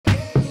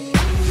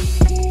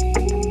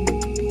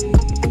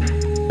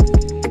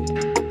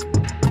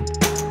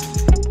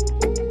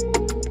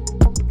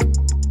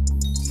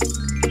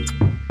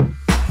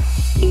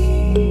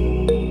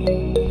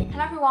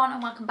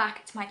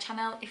back to my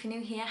channel. If you're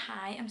new here,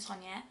 hi, I'm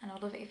Sonia and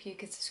I'd love it if you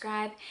could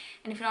subscribe,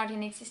 and if you're already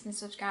an existing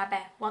subscriber,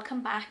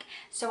 welcome back.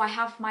 So I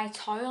have my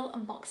Toyl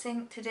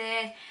unboxing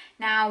today.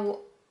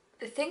 Now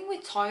the thing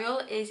with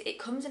Toyl is it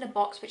comes in a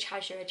box which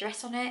has your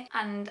address on it,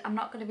 and I'm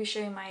not going to be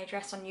showing my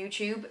address on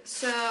YouTube.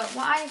 So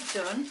what I've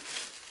done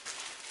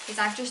is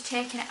I've just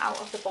taken it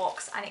out of the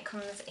box and it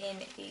comes in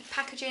the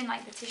packaging,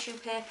 like the tissue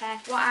paper.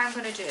 What I'm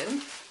going to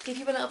do, give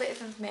you a little bit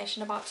of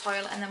information about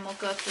Toyl and then we'll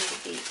go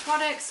through the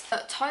products.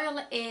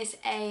 Toyl is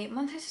a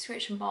monthly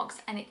subscription box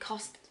and it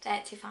costs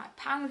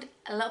 £35,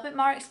 a little bit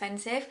more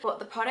expensive, but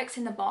the products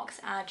in the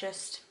box are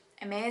just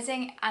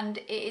amazing, and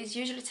it is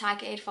usually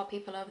targeted for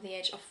people over the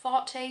age of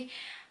 40.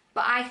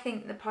 But I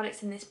think the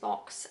products in this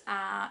box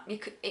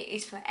it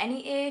is for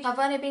any age.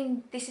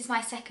 This is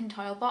my second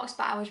Toyl box,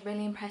 but I was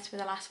really impressed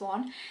with the last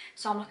one.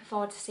 So I'm looking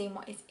forward to seeing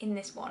what is in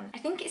this one. I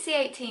think it's the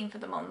 18th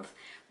of the month.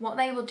 What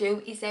they will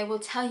do is they will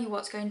tell you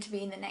what's going to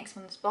be in the next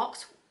month's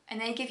box,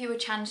 and they give you a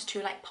chance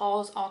to like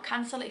pause or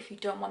cancel if you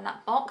don't want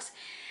that box.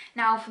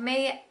 Now for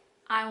me,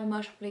 I will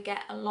most probably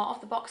get a lot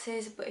of the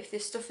boxes, but if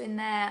there's stuff in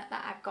there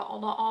that I've got a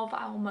lot of,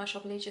 I will most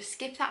probably just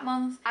skip that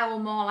month. I will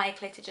more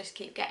likely to just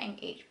keep getting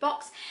each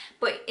box,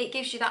 but it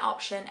gives you that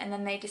option, and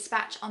then they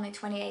dispatch on the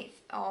 28th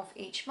of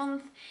each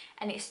month,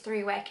 and it's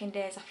 3 working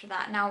days after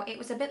that. Now it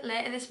was a bit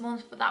later this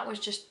month, but that was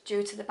just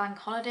due to the bank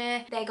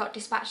holiday. They got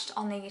dispatched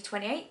on the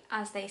 28th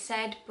as they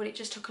said, but it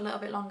just took a little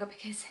bit longer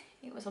because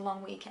it was a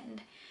long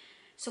weekend.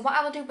 So what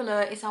I will do below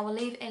is I will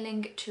leave a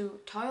link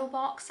to Toyl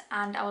box,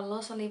 and I will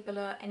also leave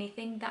below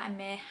anything that I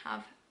may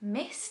have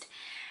missed.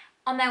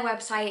 On their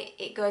website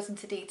it goes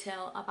into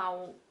detail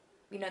about,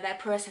 you know, their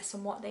process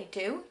and what they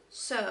do.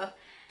 So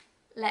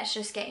let's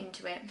just get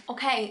into it.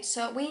 Okay,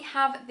 so we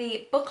have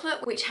the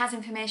booklet which has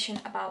information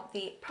about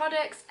the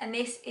products, and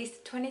this is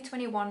the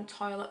 2021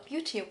 Toyl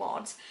Beauty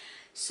Awards.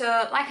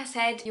 So like I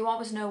said, you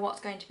always know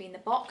what's going to be in the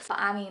box, but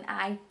I mean,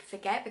 I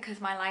forget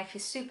because my life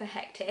is super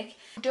hectic.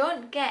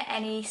 Don't get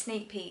any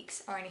sneak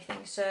peeks or anything,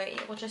 so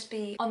it will just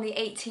be on the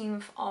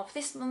 18th of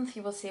this month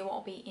you will see what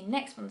will be in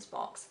next month's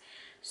box.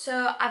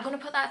 So I'm going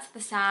to put that to the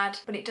side,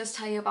 but it does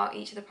tell you about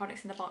each of the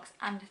products in the box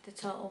and the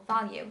total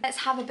value. Let's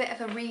have a bit of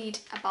a read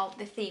about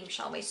the theme,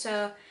 shall we?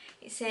 So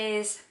it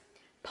says,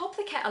 pop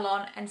the kettle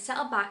on and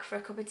settle back for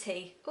a cup of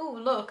tea. Oh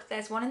look,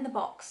 there's one in the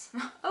box.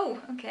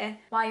 Oh, okay.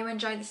 While you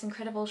enjoy this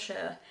incredible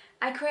show,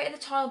 I created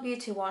the Toyl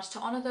Beauty Awards to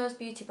honour those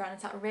beauty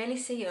brands that really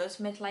see us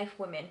midlife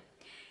women.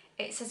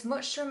 It's as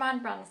much to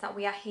remind brands that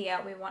we are here.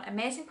 We want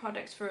amazing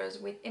products for us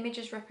with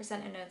images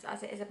representing us,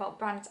 as it is about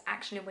brands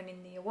actually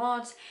winning the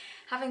awards.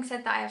 Having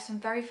said that, I have some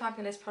very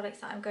fabulous products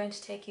that I'm going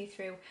to take you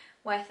through,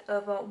 worth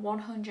over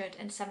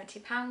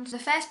 £170. The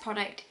first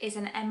product is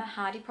an Emma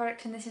Hardy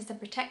product, and this is the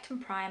Protect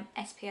and Prime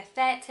SPF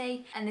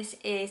 30, and this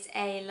is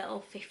a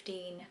little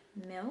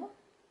 15ml.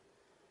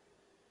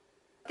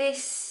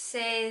 This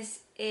says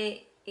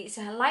it's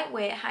a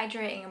lightweight,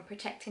 hydrating and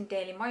protecting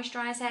daily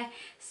moisturiser,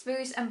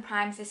 smooths and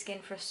primes the skin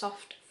for a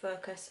soft,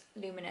 focus,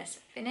 luminous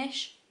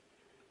finish.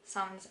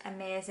 Sounds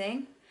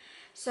amazing.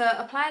 So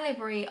apply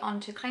Libre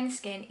onto cleansed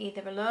skin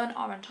either alone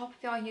or on top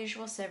of your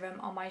usual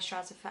serum or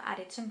moisturiser for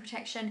added sun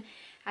protection,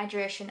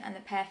 hydration and the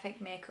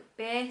perfect makeup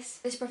base.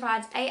 This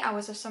provides 8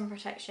 hours of sun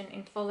protection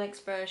in full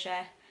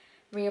exposure.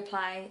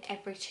 Reapply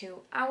every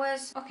 2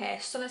 hours. Okay,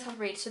 so let's have a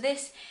read. So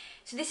this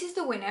is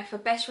the winner for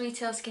best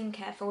retail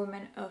skincare for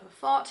women over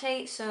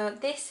 40. So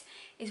this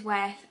is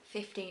worth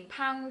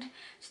 £15.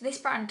 So this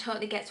brand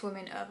totally gets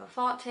women over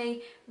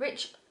 40.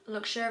 Rich,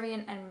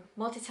 luxuriant and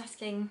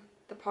multitasking,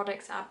 the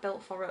products are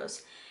built for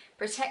us.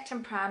 Protect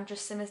and Prime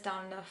just simmers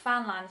down no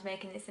fan lines,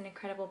 making this an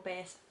incredible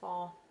base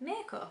for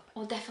makeup.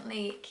 I'll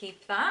definitely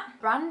keep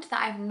that. Brand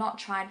that I've not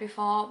tried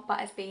before but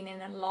has been in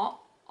a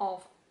lot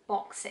of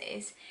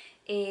boxes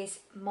is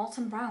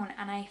Molten Brown,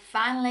 and I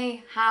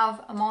finally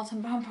have a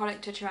Molten Brown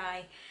product to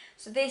try.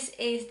 So this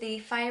is the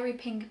Fiery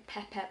Pink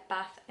Pepper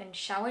Bath and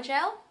Shower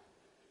Gel.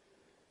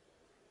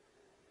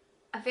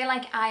 I feel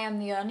like I am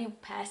the only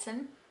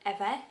person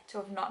ever to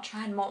have not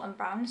tried Molten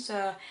Brown,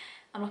 so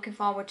I'm looking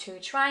forward to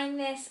trying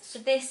this. So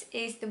this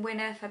is the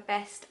winner for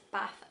best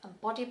bath and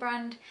body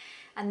brand,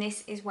 and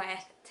this is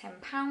worth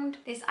 £10.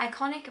 This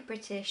iconic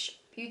British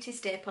beauty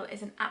staple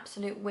is an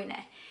absolute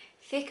winner.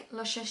 Thick,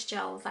 luscious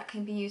gels that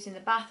can be used in the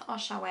bath or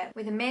shower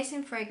with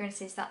amazing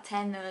fragrances that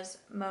turn those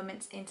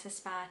moments into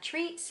spa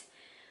treats.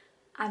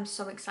 I'm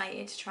so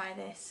excited to try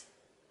this.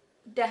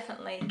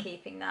 Definitely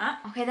keeping that.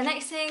 Okay, the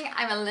next thing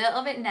I'm a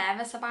little bit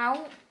nervous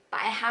about, but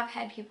I have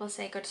heard people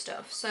say good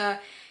stuff. So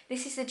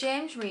this is the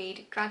James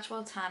Read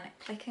Gradual Tan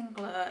Click and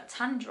Glow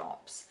Tan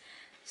Drops.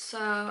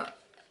 So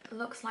it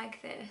looks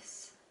like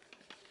this.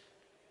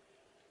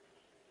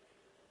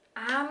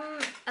 I'm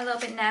a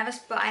little bit nervous,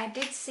 but I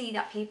did see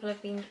that people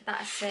have been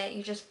that say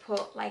you just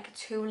put like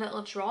 2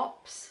 little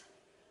drops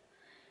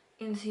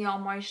into your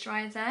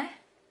moisturiser.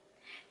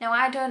 Now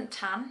I don't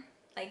tan,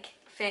 like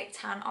fake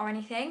tan or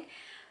anything,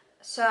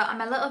 so I'm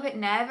a little bit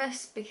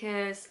nervous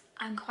because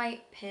I'm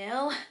quite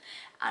pale,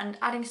 and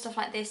adding stuff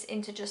like this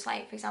into just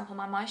like, for example,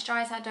 my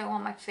moisturiser, I don't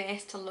want my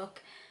face to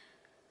look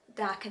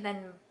darker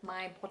than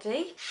my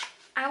body.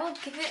 I will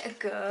give it a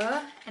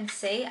go and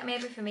see.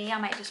 Maybe for me I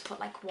might just put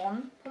like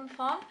one pump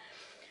on.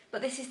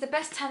 But this is the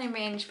best tanning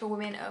range for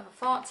women over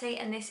 40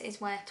 and this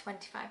is worth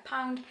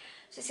 £25.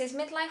 So it says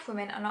midlife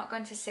women are not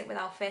going to sit with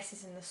our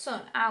faces in the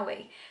sun, are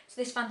we? So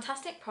this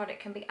fantastic product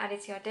can be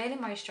added to your daily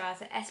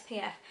moisturiser,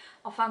 SPF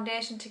or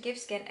foundation to give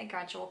skin a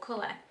gradual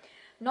colour.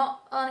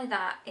 Not only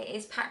that, it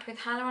is packed with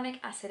hyaluronic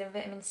acid and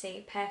vitamin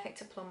C, perfect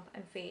to plump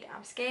and feed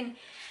our skin.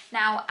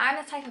 Now,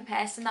 I'm the type of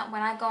person that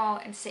when I go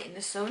out and sit in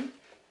the sun,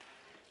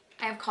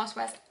 I of course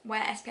wear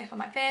SPF on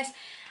my face,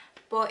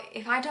 but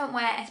if I don't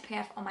wear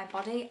SPF on my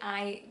body,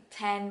 I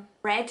turn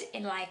red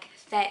in like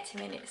 30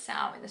 minutes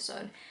out in the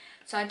sun.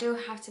 So I do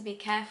have to be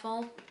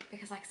careful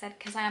because like I said,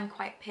 because I am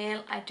quite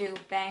pale, I do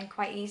burn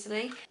quite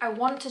easily. I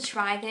want to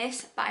try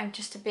this, but I'm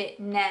just a bit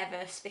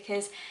nervous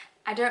because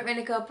I don't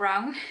really go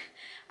brown.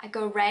 I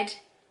go red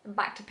and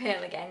back to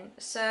pale again.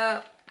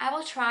 So I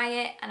will try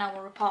it and I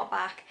will report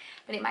back,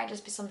 but it might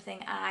just be something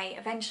I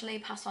eventually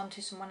pass on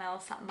to someone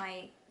else that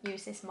might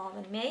use this more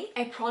than me.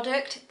 A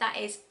product that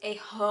is a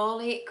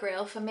holy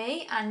grail for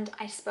me, and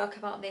I spoke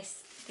about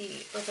this the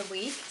other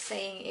week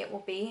saying it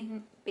will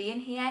be in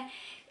here,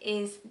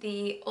 is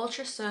the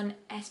Ultra Sun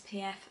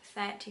SPF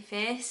 30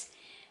 face.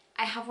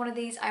 I have one of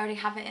these, I already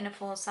have it in a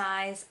full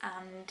size,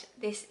 and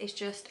this is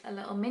just a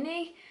little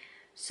mini,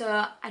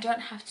 so I don't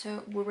have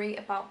to worry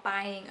about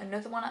buying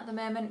another one at the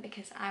moment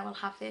because I will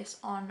have this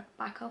on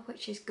backup,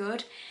 which is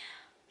good.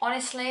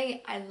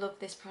 Honestly, I love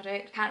this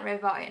product, can't rave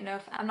about it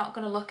enough. I'm not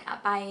going to look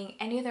at buying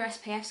any other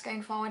SPFs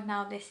going forward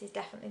now, this is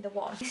definitely the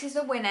one. This is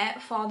the winner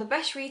for the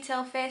best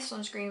retail face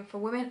sunscreen for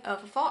women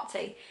over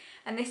 40.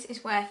 And this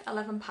is worth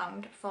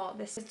 £11 for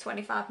this is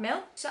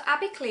 25ml. So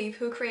Abby Cleve,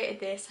 who created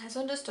this, has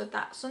understood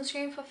that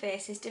sunscreen for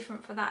face is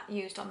different from that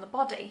used on the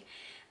body.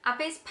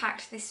 Abby's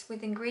packed this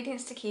with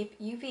ingredients to keep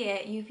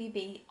UVA,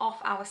 UVB off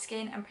our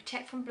skin and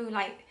protect from blue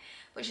light,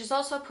 which has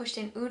also pushed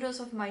in oodles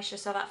of moisture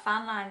so that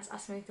fan lines are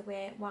smoothed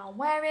away while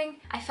wearing.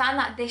 I find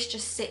that this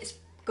just sits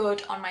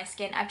good on my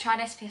skin. I've tried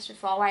SPF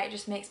before where it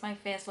just makes my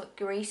face look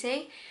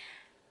greasy.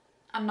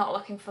 I'm not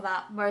looking for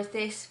that, whereas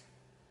this,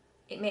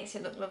 it makes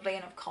it look lovely,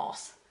 and of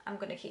course I'm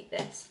going to keep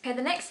this. Okay,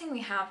 the next thing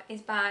we have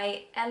is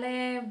by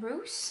La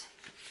Rousse.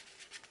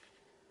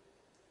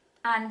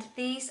 And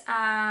these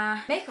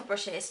are makeup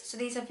brushes. So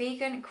these are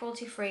vegan,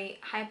 cruelty-free,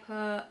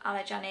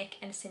 hypoallergenic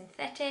and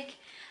synthetic.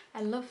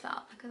 I love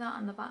that. Look at that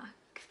on the back.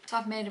 So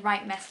I've made a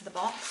right mess of the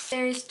box.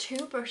 There is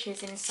 2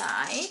 brushes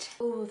inside.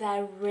 Oh,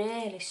 they're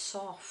really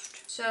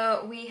soft.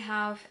 So we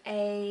have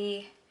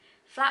a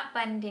flat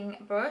blending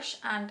brush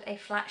and a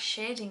flat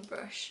shading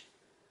brush.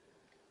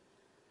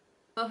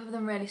 Both of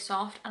them really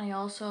soft, and I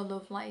also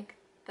love like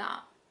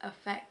that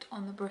effect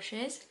on the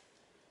brushes.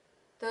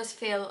 Those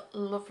feel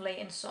lovely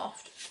and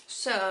soft.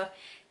 So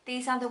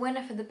these are the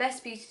winner for the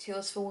best beauty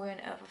tools for women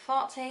over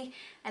 40,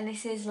 and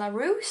this is La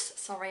Rousse.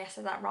 Sorry I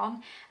said that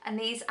wrong. And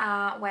these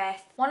are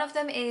worth, one of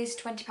them is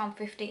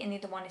 £20.50 and the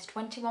other one is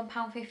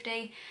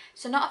 £21.50.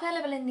 So not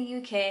available in the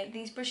UK.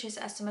 These brushes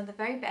are some of the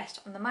very best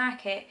on the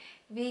market.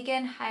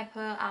 Vegan,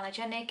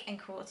 hypoallergenic and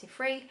cruelty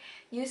free.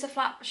 Use a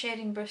flat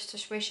shading brush to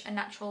swish a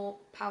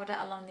natural powder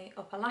along the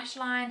upper lash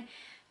line.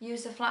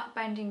 Use a flat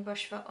blending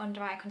brush for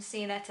under eye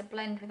concealer to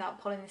blend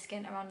without pulling the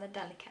skin around the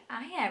delicate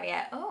eye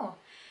area. Oh,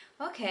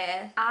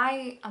 okay.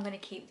 I am going to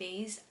keep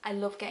these. I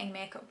love getting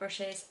makeup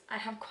brushes. I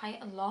have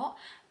quite a lot,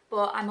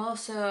 but I'm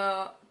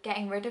also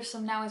getting rid of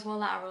some now as well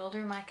that are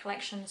older in my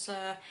collection,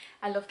 so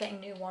I love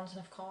getting new ones, and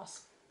of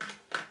course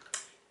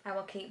I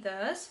will keep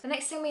those. The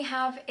next thing we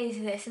have is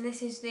this, and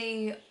this is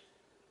the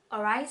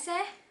Orize,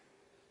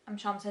 I'm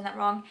sure I'm saying that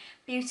wrong,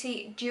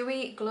 Beauty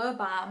Dewy Glow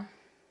Balm.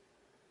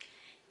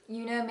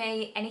 You know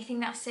me,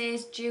 anything that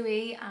says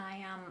dewy, I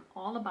am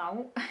all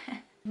about.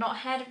 Not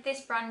heard of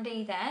this brand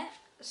either.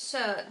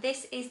 So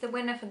this is the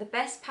winner for the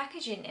best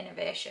packaging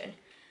innovation.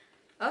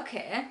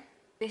 Okay,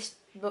 this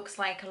looks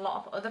like a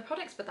lot of other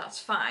products, but that's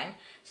fine.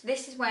 So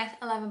this is worth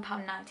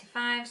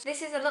 £11.95. So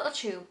this is a little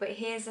tube, but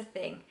here's the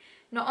thing.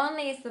 Not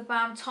only is the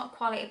balm top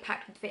quality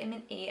packed with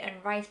vitamin E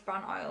and rice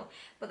bran oil,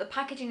 but the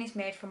packaging is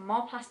made from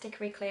more plastic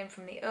reclaimed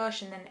from the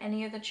ocean than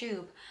any other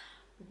tube.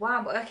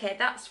 Wow, okay,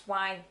 that's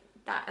why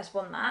that has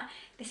won that.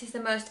 This is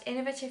the most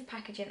innovative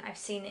packaging I've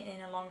seen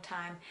in a long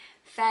time.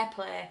 Fair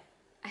play.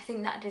 I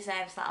think that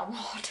deserves that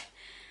award.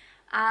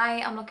 I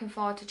am looking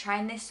forward to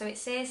trying this. So it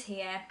says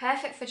here,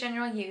 perfect for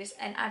general use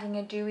and adding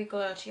a dewy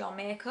glow to your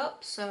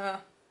makeup. So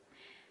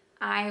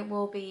I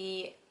will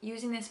be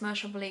using this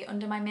most probably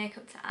under my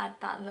makeup to add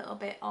that little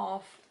bit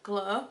of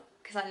glow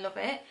because I love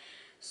it.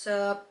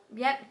 So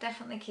yep,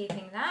 definitely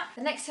keeping that.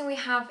 The next thing we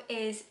have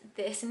is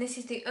this, and this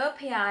is the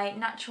OPI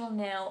Natural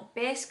Nail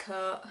Base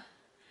Coat.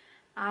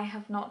 I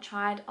have not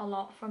tried a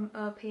lot from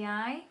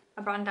OPI,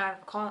 a brand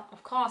I've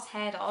of course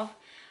heard of,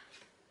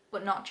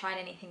 but not tried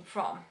anything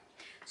from.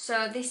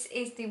 So this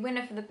is the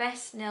winner for the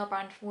best nail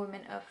brand for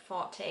women over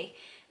 40,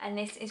 and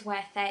this is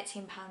worth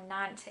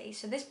 £13.90.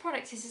 So this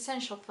product is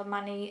essential for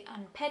mani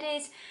and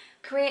pedis.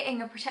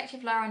 Creating a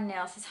protective layer on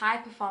nails, this high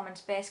performance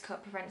base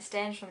coat prevents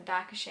stains from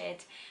darker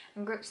shades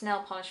and grips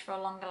nail polish for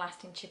a longer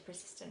lasting chip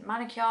resistant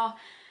manicure.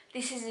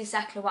 This is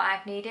exactly what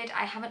I've needed.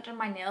 I haven't done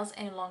my nails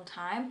in a long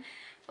time,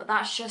 but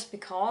that's just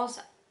because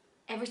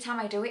every time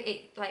I do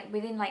it, like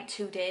within like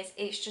 2 days,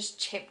 it's just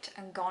chipped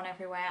and gone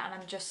everywhere, and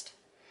I'm just,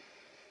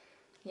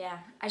 yeah,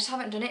 I just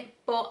haven't done it.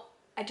 But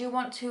I do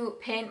want to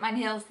paint my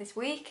nails this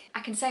week.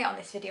 I can say it on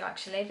this video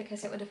actually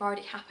because it would have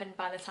already happened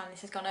by the time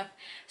this has gone up.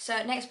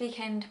 So next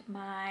weekend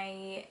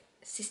my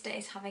sister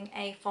is having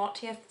a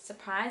 40th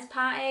surprise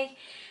party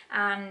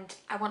and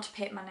I want to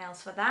paint my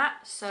nails for that.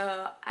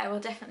 So I will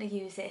definitely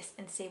use this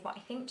and see what I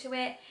think to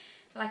it.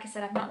 Like I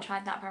said, I've not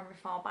tried that brand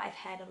before, but I've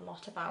heard a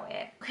lot about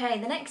it. Okay,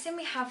 the next thing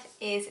we have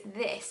is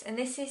this, and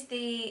this is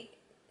the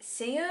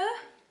Toyl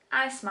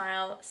Eye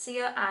Smile,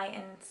 Toyl Eye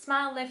and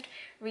Smile Lift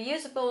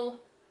Reusable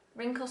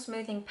Wrinkle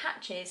Smoothing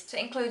Patches. So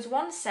it includes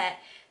one set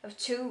of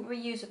 2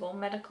 reusable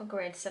medical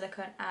grade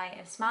silicone eye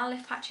and smile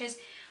lift patches.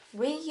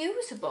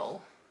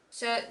 Reusable.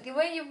 So the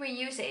way you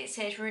reuse it, it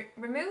says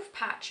remove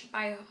patch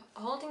by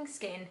holding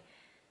skin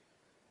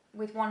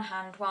with one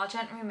hand while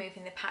gently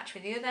removing the patch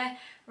with the other.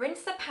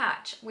 Rinse the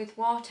patch with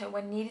water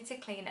when needed to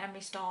clean and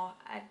restore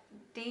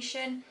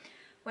adhesion.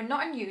 When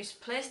not in use,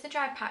 place the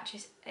dry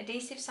patches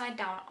adhesive side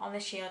down on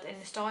the shield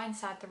and store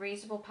inside the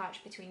reusable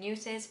pouch between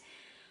uses.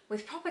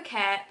 With proper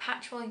care,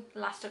 patch will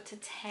last up to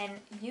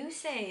 10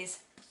 uses.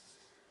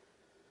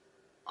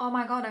 Oh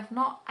my god,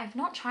 I've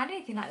not tried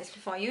anything like this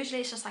before. Usually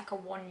it's just like a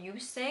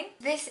one-use thing.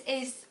 This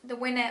is the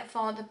winner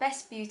for the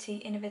best beauty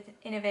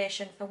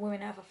innovation for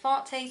women over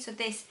 40. So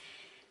this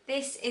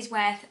is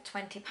worth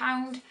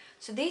 £20.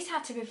 So these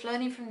had to be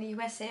flown in from the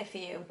USA for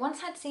you. Once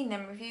I'd seen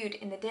them reviewed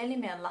in the Daily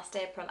Mail last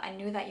April, I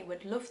knew that you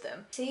would love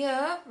them.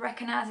 Toyl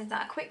recognises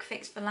that a quick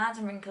fix for lines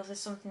and wrinkles is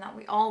something that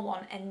we all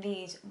want, and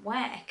these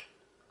work.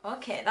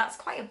 Okay, that's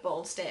quite a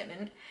bold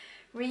statement.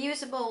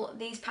 Reusable,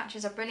 these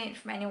patches are brilliant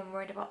for anyone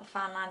worried about the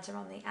fine lines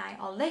around the eye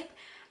or lip.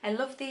 I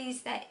love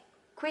these, they're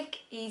quick,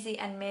 easy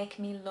and make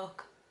me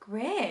look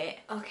great.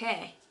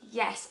 Okay,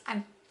 yes,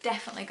 I'm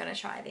definitely going to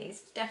try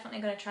these.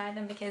 Definitely going to try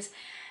them because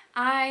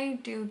I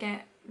do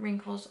get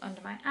wrinkles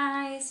under my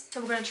eyes.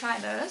 So we're going to try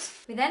those.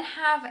 We then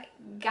have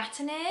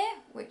Gatine,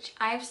 which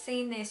I've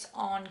seen this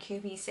on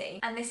QVC.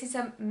 And this is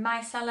a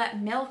micellar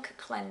milk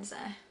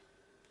cleanser.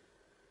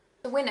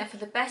 The winner for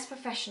the best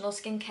professional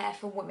skincare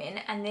for women,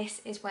 and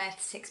this is worth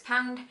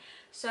 £6.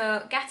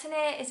 So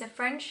Gatine is a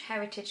French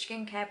heritage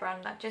skincare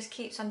brand that just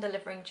keeps on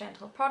delivering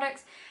gentle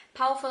products,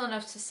 powerful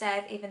enough to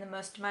serve even the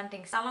most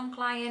demanding salon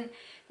client.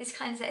 This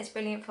cleanser is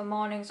brilliant for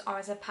mornings or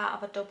as a part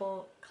of a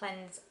double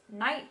cleanse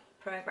night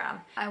program.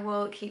 I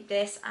will keep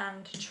this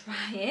and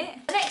try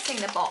it. The next thing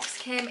in the box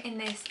came in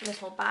this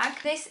little bag.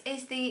 This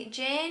is the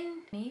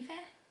Jane Neve.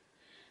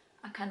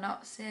 I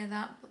cannot say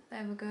that, but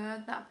there we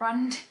go, that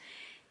brand.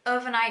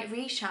 Overnight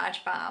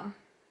Recharge Balm.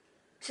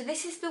 So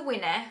this is the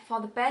winner for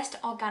the best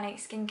organic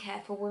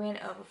skincare for women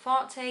over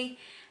 40,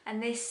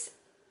 and this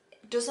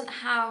doesn't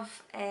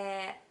have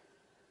a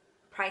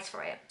price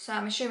for it. So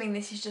I'm assuming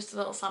this is just a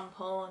little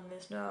sample and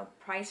there's no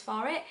price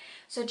for it.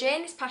 So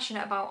Jane is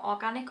passionate about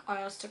organic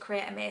oils to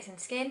create amazing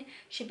skin.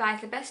 She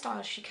buys the best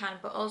oils she can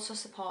but also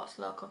supports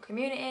local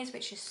communities,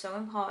 which is so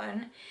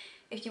important.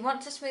 If you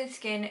want to smooth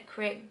skin,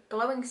 create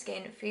glowing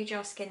skin, feed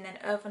your skin, then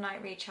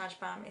Overnight Recharge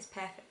Balm is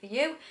perfect for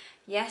you.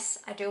 Yes,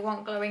 I do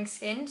want glowing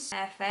skin.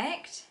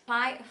 Perfect.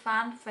 Apply a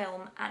fan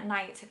film at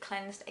night to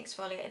cleansed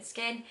exfoliated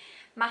skin.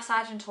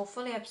 Massage until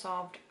fully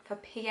absorbed for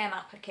PM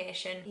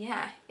application.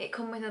 Yeah, it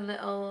comes with a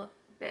little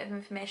bit of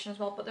information as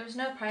well, but there's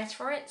no price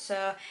for it,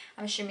 so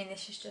I'm assuming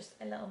this is just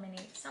a little mini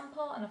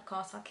sample, and of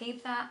course I'll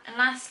keep that. And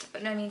last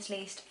but no means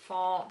least,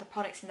 for the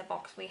products in the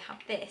box, we have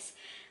this.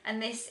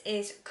 And this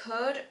is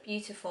Code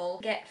Beautiful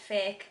Get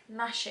Fake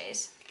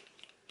Lashes.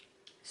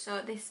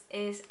 So this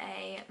is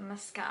a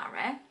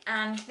mascara,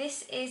 and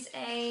this is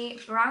a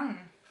brown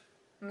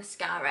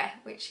mascara,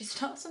 which is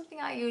not something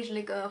I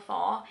usually go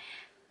for,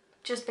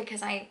 just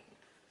because I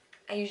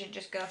usually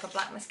just go for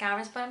black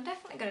mascaras, but I'm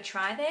definitely going to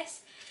try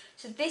this.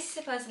 So this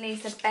supposedly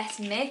is the best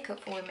makeup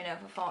for women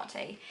over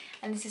 40,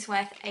 and this is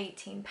worth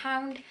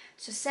 £18.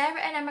 So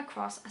Sarah and Emma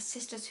Cross are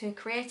sisters who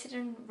created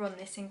and run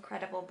this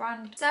incredible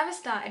brand. Sarah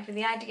started with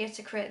the idea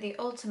to create the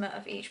ultimate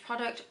of each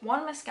product: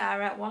 one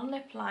mascara, one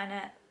lip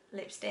liner,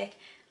 lipstick,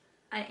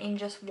 and in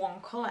just one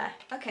colour.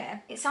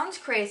 Okay, it sounds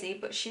crazy,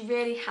 but she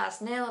really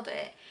has nailed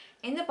it.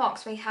 In the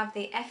box we have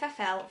the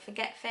FFL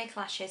Forget Fake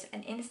Lashes,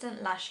 an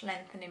instant lash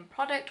lengthening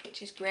product,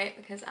 which is great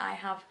because I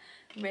have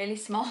really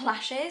small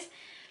lashes.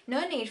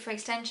 No need for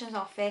extensions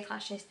or fake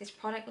lashes. This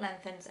product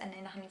lengthens and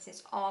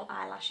enhances all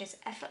eyelashes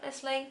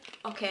effortlessly.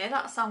 Okay,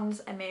 that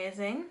sounds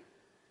amazing,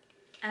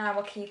 and I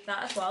will keep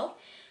that as well.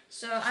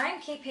 So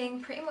I'm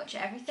keeping pretty much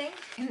everything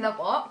in the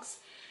box,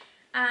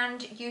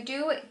 and you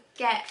do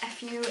get a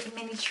few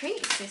mini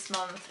treats this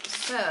month.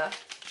 So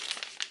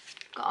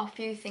got a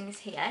few things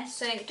here.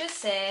 So it does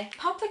say,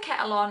 pop the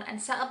kettle on and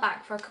settle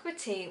back for a cup of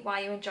tea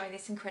while you enjoy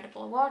this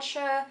incredible award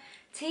show.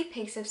 Tea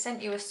Pigs have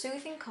sent you a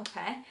soothing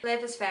cuppa.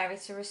 Flavours vary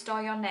to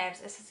restore your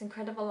nerves as this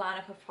incredible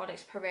lineup of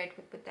products parade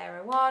with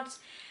their rewards.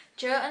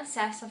 Joe and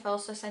Seth have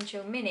also sent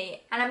you a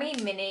mini, and I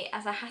mean mini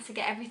as I had to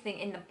get everything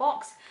in the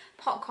box.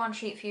 Popcorn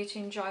treat for you to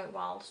enjoy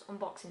whilst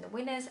unboxing the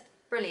winners.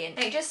 Brilliant.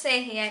 It just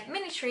say here,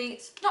 mini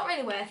treats, not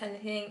really worth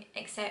anything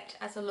except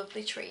as a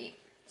lovely treat.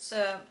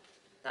 So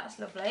that's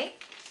lovely.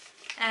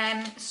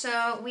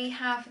 So we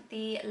have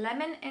the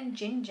lemon and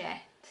ginger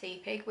tea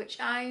pig, which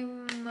I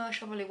most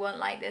probably won't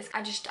like this.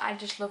 I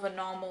just love a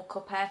normal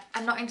cuppa.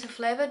 I'm not into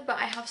flavoured, but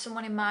I have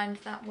someone in mind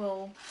that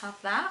will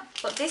have that.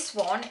 But this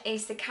one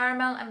is the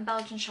caramel and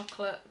Belgian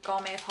chocolate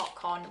gourmet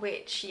popcorn,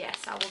 which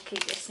yes, I will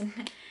keep this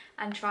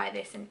and try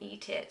this and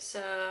eat it.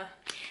 So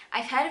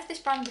I've heard of this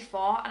brand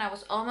before, and I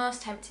was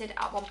almost tempted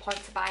at one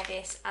point to buy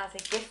this as a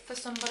gift for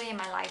somebody in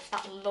my life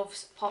that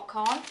loves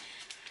popcorn.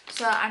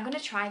 So I'm going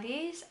to try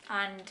these,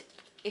 and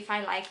if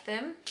I like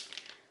them,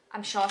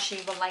 I'm sure she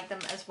will like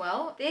them as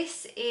well.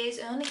 This is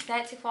only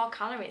 34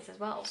 calories as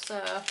well, so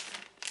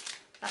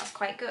that's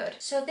quite good.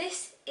 So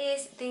this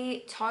is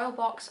the Toyl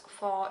box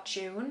for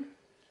June.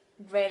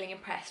 Really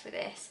impressed with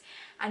this.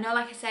 I know,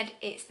 like I said,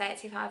 it's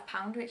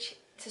 £35, which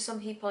to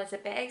some people is a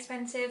bit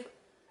expensive,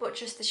 but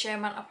just the sheer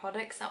amount of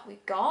products that we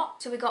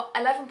got. So we got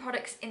 11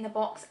 products in the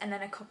box and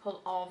then a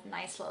couple of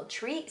nice little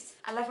treats.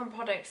 11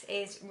 products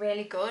is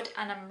really good,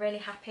 and I'm really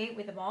happy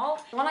with them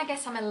all. The one I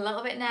guess I'm a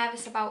little bit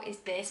nervous about is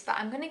this, but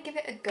I'm going to give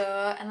it a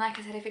go, and like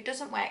I said, if it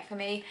doesn't work for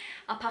me,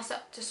 I'll pass it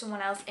to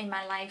someone else in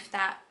my life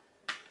that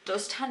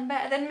does tan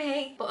better than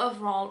me. But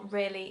overall,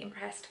 really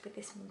impressed with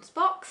this month's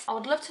box. I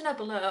would love to know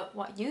below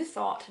what you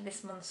thought of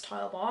this month's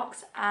Toyl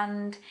box,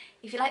 and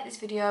if you like this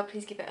video,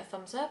 please give it a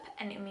thumbs up,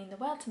 and it would mean the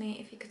world to me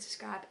if you could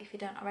subscribe if you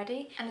don't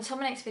already. And until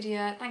my next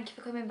video, thank you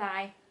for coming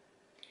by.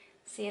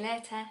 See you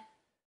later.